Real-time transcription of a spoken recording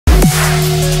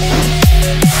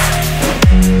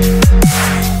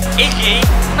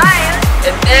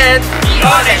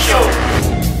Online Show!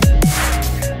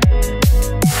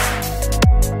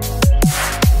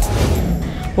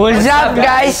 What's up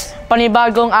guys?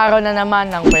 Panibagong araw na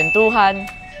naman ng kwentuhan,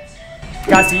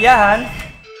 kasiyahan,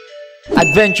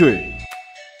 adventure,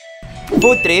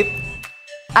 food trip,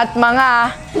 at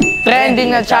mga trending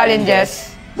na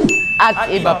challenges at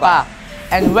iba pa.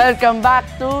 And welcome back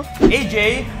to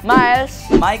AJ, Miles,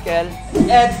 Michael,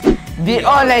 and The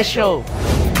Online Show.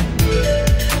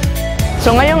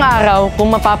 So ngayong araw,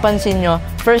 kung mapapansin nyo,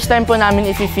 first time po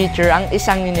namin i-feature ang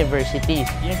isang university.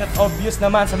 Yes, at obvious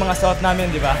naman sa mga suot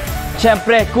namin, di ba?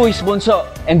 Siyempre, Quiz Bunso.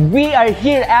 And we are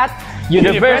here at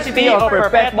University of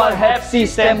Perpetual Health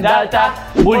System Delta,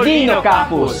 Molino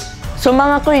Campus. So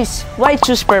mga quiz, why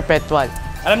choose Perpetual?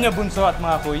 Alam niyo, Bunso at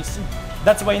mga quiz,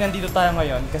 that's why nandito tayo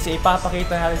ngayon kasi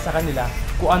ipapakita natin sa kanila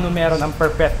kung ano meron ang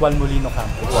Perpetual Molino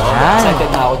Campus. Excited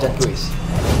na ako dyan, Quiz.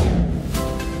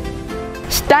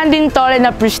 Standing tall in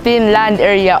a pristine land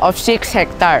area of 6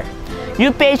 hectares,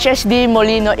 UPHSD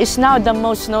Molino is now the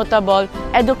most notable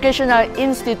educational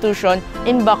institution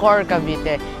in Bacoor,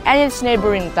 Cavite and its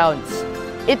neighboring towns.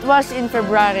 It was in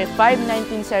February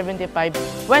 5, 1975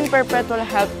 when Perpetual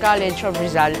Health College of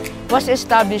Rizal was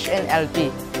established in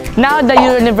LP, now the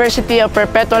University of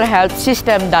Perpetual Health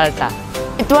System Delta.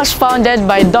 It was founded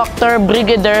by Dr.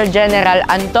 Brigadier General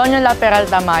Antonio Laperal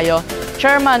Tamayo,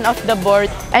 Chairman of the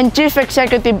Board and Chief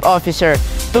Executive Officer,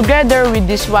 together with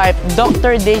his wife,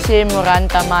 Dr. Daisy Moran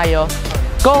Tamayo,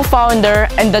 co-founder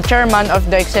and the Chairman of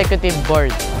the Executive Board.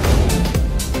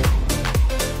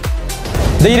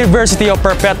 The University of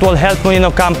Perpetual Health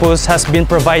Molino Campus has been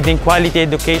providing quality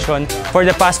education for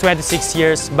the past 26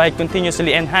 years by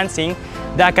continuously enhancing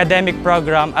the academic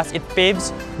program as it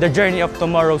paves the journey of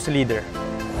tomorrow's leader.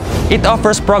 It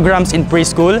offers programs in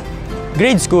preschool,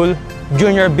 grade school,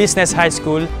 junior business high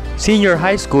school, senior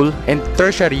high school, and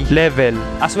tertiary level,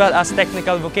 as well as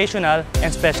technical, vocational, and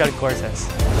special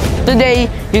courses. Today,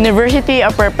 University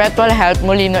of Perpetual Health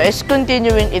Molino is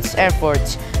continuing its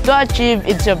efforts to achieve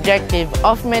its objective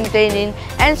of maintaining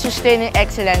and sustaining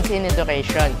excellence in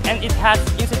education. And it has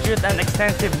instituted an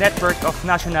extensive network of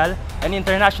national and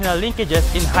international linkages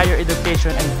in higher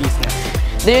education and business.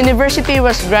 The university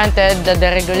was granted the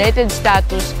deregulated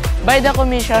status by the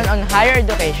Commission on Higher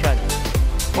Education.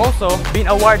 Also, been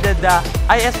awarded the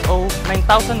ISO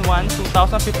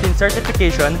 9001-2015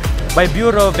 certification by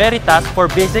Bureau Veritas for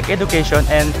basic education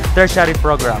and tertiary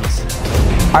programs.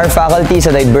 Our faculty is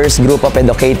a diverse group of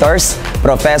educators,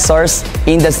 professors,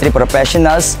 industry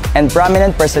professionals, and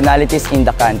prominent personalities in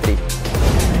the country.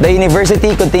 The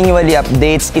university continually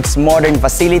updates its modern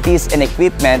facilities and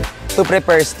equipment to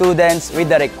prepare students with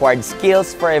the required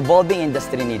skills for evolving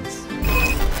industry needs.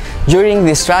 During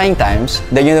these trying times,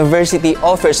 the university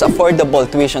offers affordable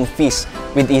tuition fees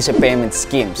with easy payment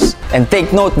schemes. And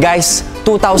take note guys,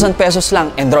 2,000 pesos lang,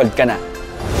 enrolled ka na.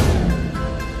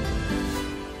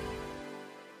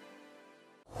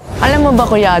 Alam mo ba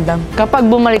Kuya Adam, kapag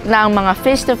bumalik na ang mga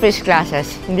face-to-face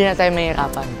classes, hindi na tayo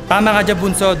mahirapan. Tama ka dyan,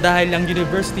 Bunso, dahil ang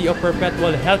University of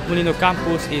Perpetual Health Molino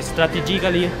Campus is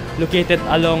strategically located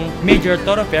along major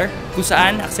thoroughfare kung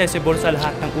saan accessible sa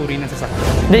lahat ng uri ng sasakyan.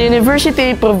 The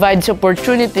university provides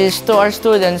opportunities to our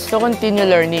students to continue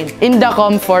learning in the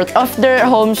comfort of their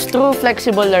homes through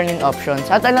flexible learning options.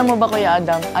 At alam mo ba Kuya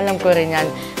Adam, alam ko rin yan,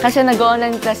 kasi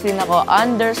nag-online class din ako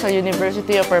under sa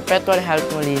University of Perpetual Health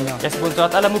Molino. Yes, Bunso,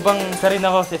 at alam mo bang isa rin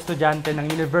ako sa estudyante ng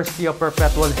University of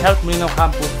Perpetual Health Molino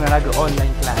Campus na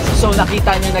nag-online class. So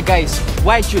nakita nyo na guys,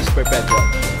 why choose Perpetual?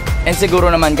 And siguro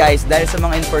naman guys, dahil sa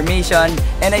mga information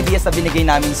and ideas na binigay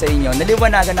namin sa inyo,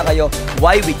 naliwanagan na kayo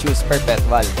why we choose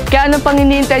Perpetual. Kaya ano pang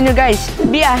hinihintay nyo guys?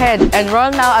 Be ahead!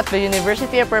 Enroll now at the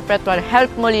University of Perpetual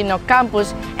Health Molino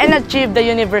Campus and achieve the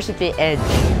university edge.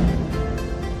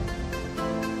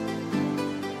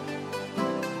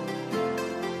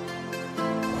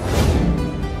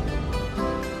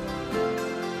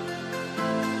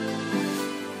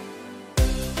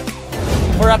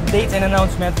 For updates and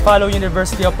announcements, follow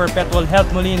University of Perpetual Health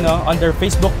Molino on their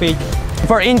Facebook page.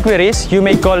 For inquiries, you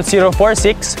may call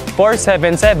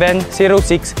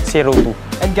 046-477-0602.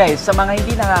 And guys, sa mga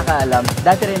hindi nakakaalam,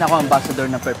 dati rin ako ambassador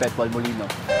ng Perpetual Molino.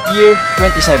 Year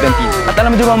 2017. At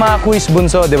alam mo di ba mga quiz,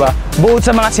 Bunso, di ba? Bukod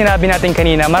sa mga sinabi natin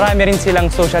kanina, marami rin silang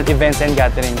social events and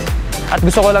gatherings. At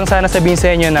gusto ko lang sana sabihin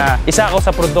sa inyo na isa ako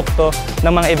sa produkto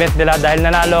ng mga event nila dahil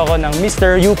nanalo ako ng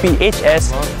Mr.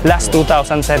 UPHS last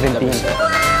 2017.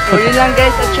 So yun lang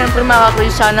guys, at syempre mga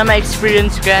quiz, sana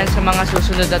ma-experience ko yan sa mga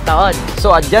susunod na taon.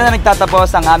 So at dyan na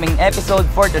nagtatapos ang aming episode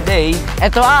for today.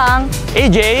 Ito ang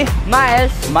AJ,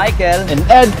 Miles, Michael, And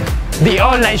Ed, The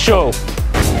Online Show!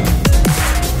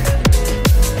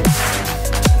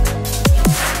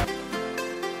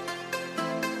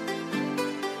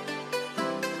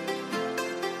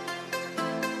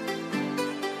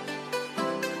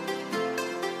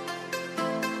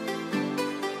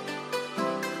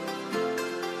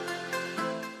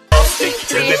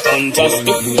 me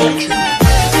fantastic.